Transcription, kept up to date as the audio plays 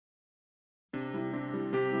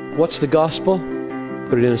What's the gospel?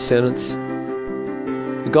 Put it in a sentence.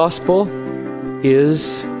 The gospel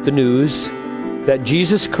is the news that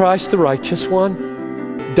Jesus Christ, the righteous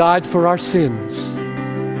one, died for our sins,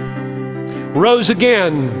 rose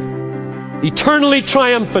again, eternally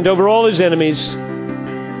triumphant over all his enemies,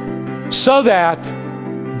 so that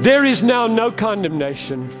there is now no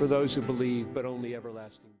condemnation for those who believe, but only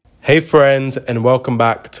everlasting. Hey friends, and welcome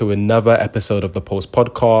back to another episode of the Pulse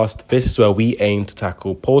Podcast. This is where we aim to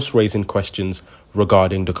tackle pulse-raising questions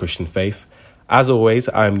regarding the Christian faith. As always,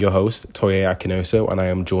 I am your host, Toye Akinoso, and I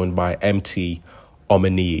am joined by MT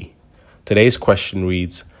Omeniyi. Today's question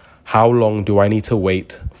reads, how long do I need to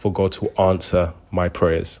wait for God to answer my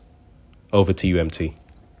prayers? Over to you, MT.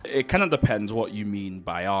 It kind of depends what you mean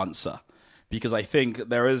by answer, because I think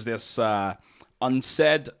there is this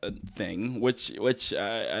unsaid thing, which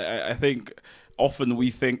I think often we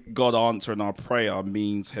think God answering our prayer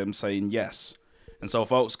means him saying yes. And so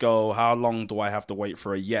folks go, how long do I have to wait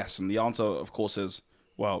for a yes? And the answer, of course, is,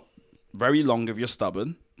 well, very long if you're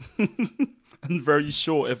stubborn and very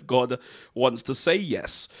short if God wants to say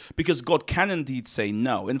yes, because God can indeed say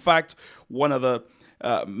no. In fact, one of the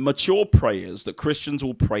mature prayers that Christians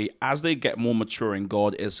will pray as they get more mature in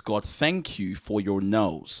God is, God, thank you for your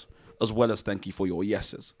no's, as well as thank you for your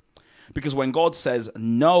yeses. Because when God says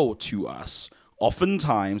no to us,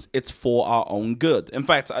 oftentimes it's for our own good. In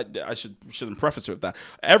fact, I shouldn't preface it with that.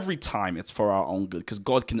 Every time it's for our own good, because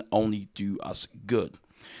God can only do us good.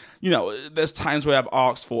 You know, there's times where I've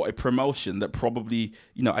asked for a promotion that probably,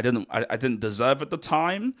 you know, I didn't deserve at the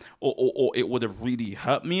time, or it would have really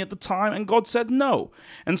hurt me at the time, and God said no.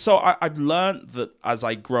 And so I've learned that as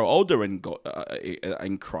I grow older in God,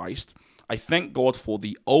 in Christ, I thank God for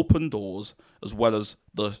the open doors as well as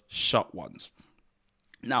the shut ones.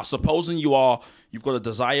 Now, supposing you've got a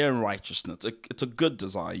desire in righteousness, it's a good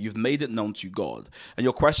desire, you've made it known to God, and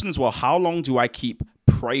your question is, well, how long do I keep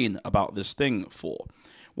praying about this thing for?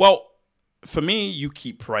 Well, for me, you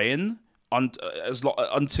keep praying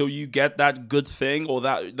until you get that good thing or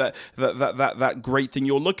that great thing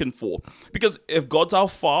you're looking for. Because if God's our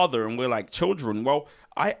Father and we're like children, well,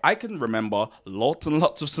 I can remember lots and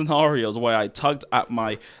lots of scenarios where I tugged at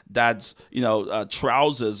my dad's,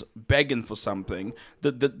 trousers begging for something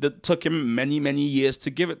that took him many, many years to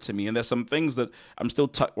give it to me. And there's some things that I'm still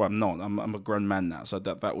well, I'm not. I'm a grown man now, so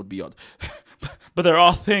that would be odd. But there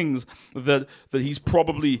are things that he's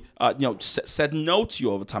probably said no to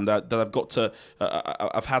you over time that I've got to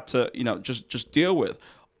I've had to just deal with.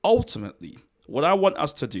 Ultimately, what I want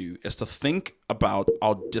us to do is to think about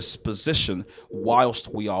our disposition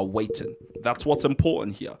whilst we are waiting. That's what's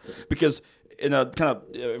important here. Because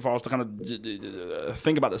if I was to kind of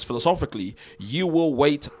think about this philosophically, you will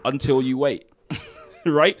wait until you wait.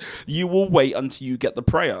 Right? You will wait until you get the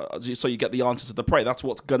prayer, so you get the answer to the prayer. That's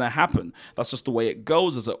what's going to happen. That's just the way it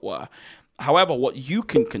goes, as it were. However, what you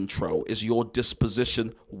can control is your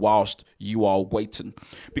disposition whilst you are waiting.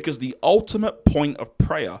 Because the ultimate point of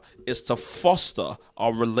prayer is to foster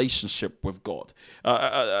our relationship with God.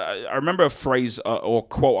 I remember a phrase or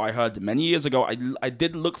quote I heard many years ago. I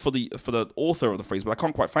did look for the author of the phrase, but I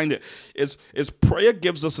can't quite find it. Is prayer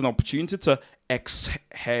gives us an opportunity to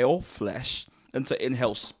exhale flesh and to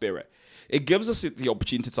inhale spirit. It gives us the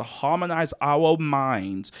opportunity to harmonize our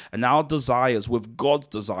minds and our desires with God's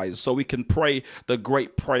desires, so we can pray the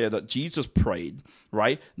great prayer that Jesus prayed,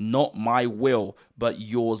 right? Not my will, but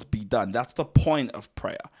yours be done. That's the point of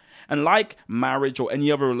prayer. And like marriage or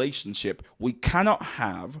any other relationship, we cannot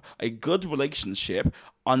have a good relationship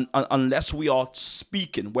unless we are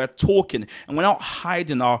speaking, we're talking, and we're not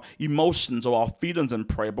hiding our emotions or our feelings in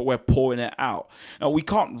prayer, but we're pouring it out. Now, we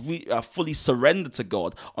can't fully surrender to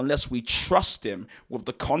God unless we trust him with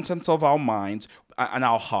the contents of our minds and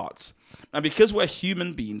our hearts. Now, because we're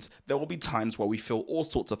human beings, there will be times where we feel all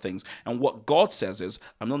sorts of things. And what God says is,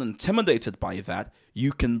 I'm not intimidated by that.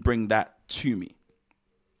 You can bring that to me.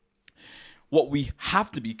 What we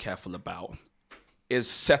have to be careful about is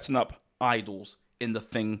setting up idols in the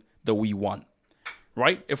thing that we want,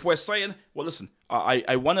 right? If we're saying, well, listen,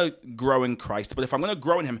 I want to grow in Christ, but if I'm going to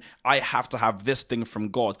grow in him, I have to have this thing from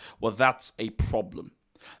God. Well, that's a problem,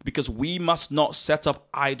 because we must not set up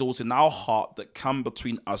idols in our heart that come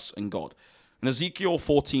between us and God. In Ezekiel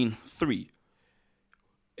 14:3,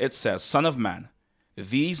 it says, Son of man,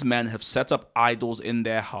 these men have set up idols in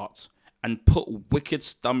their hearts and put wicked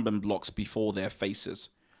stumbling blocks before their faces.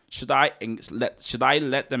 Should I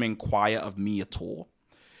let them inquire of me at all?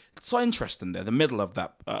 It's so interesting there, the middle of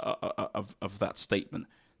that of that statement.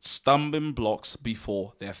 Stumbling blocks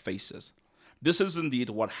before their faces. This is indeed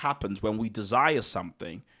what happens when we desire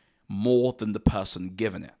something more than the person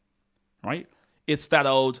giving it, right? It's that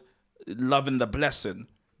old loving the blessing,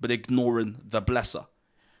 but ignoring the blesser.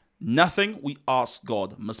 Nothing we ask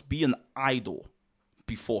God must be an idol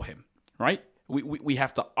before him, right? We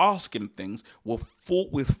have to ask him things with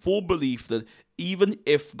full belief that even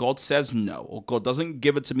if God says no, or God doesn't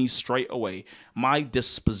give it to me straight away, my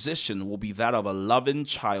disposition will be that of a loving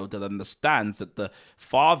child that understands that the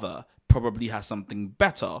Father probably has something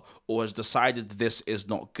better or has decided this is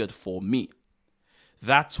not good for me.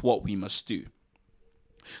 That's what we must do.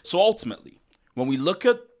 So ultimately, when we look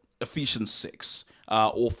at Ephesians 6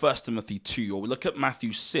 or 1 Timothy 2, or we look at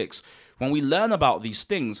Matthew 6, when we learn about these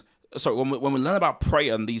things, when we learn about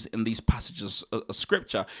prayer in these passages of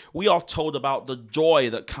scripture, we are told about the joy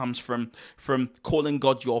that comes from calling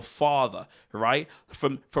God your Father, right?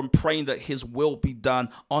 From praying that his will be done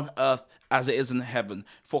on earth as it is in heaven,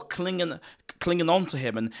 for clinging on to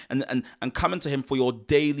him and coming to him for your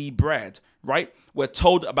daily bread, right? We're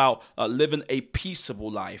told about living a peaceable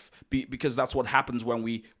life because that's what happens when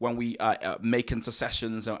we make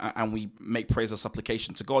intercessions and we make praise and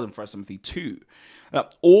supplication to God in 1 Timothy 2.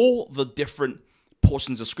 All the different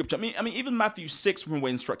portions of scripture. I mean, even Matthew 6, when we're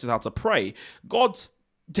instructed how to pray, God's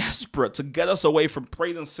desperate to get us away from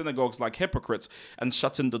praying in synagogues like hypocrites and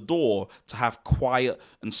shutting the door to have quiet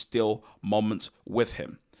and still moments with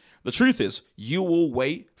him. The truth is, you will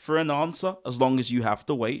wait for an answer as long as you have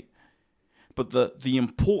to wait. But the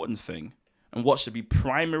important thing, and what should be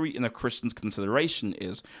primary in a Christian's consideration,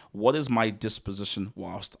 is what is my disposition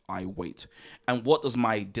whilst I wait? And what does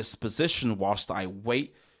my disposition whilst I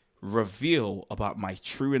wait reveal about my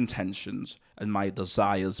true intentions and my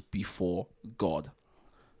desires before God?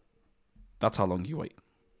 That's how long you wait.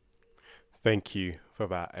 Thank you for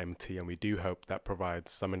that, MT, and we do hope that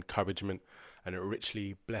provides some encouragement and it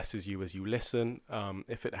richly blesses you as you listen.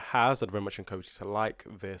 If it has, I'd very much encourage you to like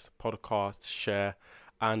this podcast, share,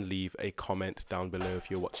 and leave a comment down below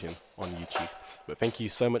if you're watching on YouTube. But thank you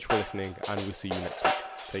so much for listening, and we'll see you next week.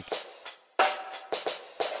 Take care.